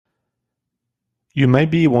You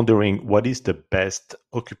might be wondering what is the best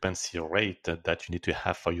occupancy rate that you need to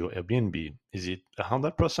have for your Airbnb? Is it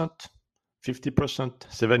 100%, 50%,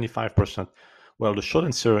 75%? Well, the short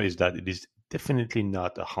answer is that it is definitely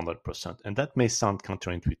not 100%. And that may sound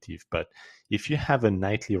counterintuitive, but if you have a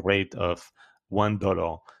nightly rate of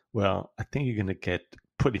 $1, well, I think you're going to get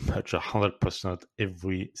pretty much 100%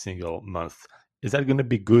 every single month. Is that going to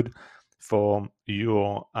be good for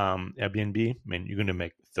your Airbnb? I mean, you're going to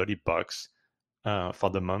make $30 for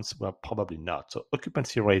the months? Well, probably not. So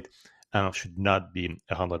occupancy rate should not be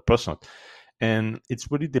 100%. And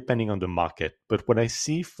it's really depending on the market. But what I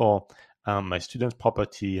see for my students'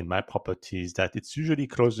 property and my property is that it's usually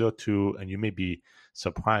closer to, and you may be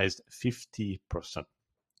surprised, 50%.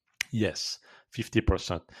 Yes,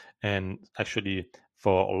 50%. And actually,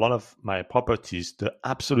 for a lot of my properties, the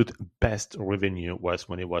absolute best revenue was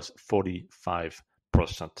when it was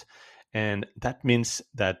 45%. And that means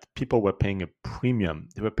that people were paying a premium.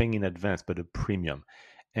 They were paying in advance, but a premium.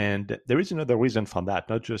 And there is another reason for that,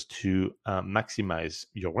 not just to maximize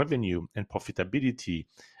your revenue and profitability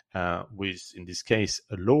with, in this case,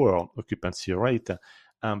 a lower occupancy rate,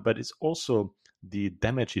 but it's also the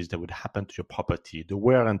damages that would happen to your property, the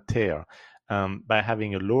wear and tear. By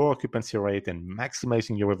having a lower occupancy rate and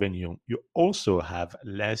maximizing your revenue, you also have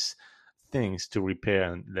less things to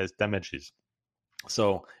repair and less damages.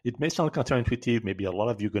 So it may sound counterintuitive. Maybe a lot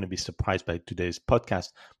of you are going to be surprised by today's podcast,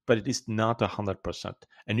 but it is not 100%.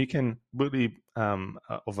 And you can really,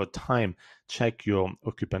 over time, check your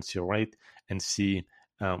occupancy rate and see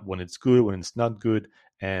when it's good, when it's not good,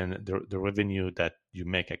 and the revenue that you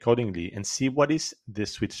make accordingly, and see what is the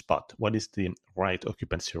sweet spot, what is the right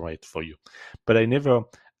occupancy rate for you. But I never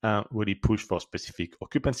really push for a specific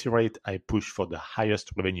occupancy rate. I push for the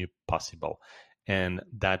highest revenue possible, and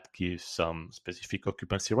that gives some specific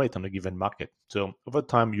occupancy rate on a given market. So over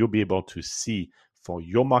time, you'll be able to see for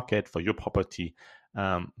your market, for your property,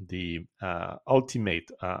 the ultimate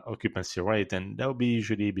occupancy rate, and that will be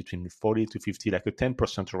usually between 40 to 50, like a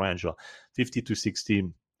 10% range, or 50 to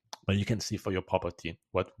 60. But you can see for your property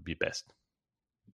what would be best.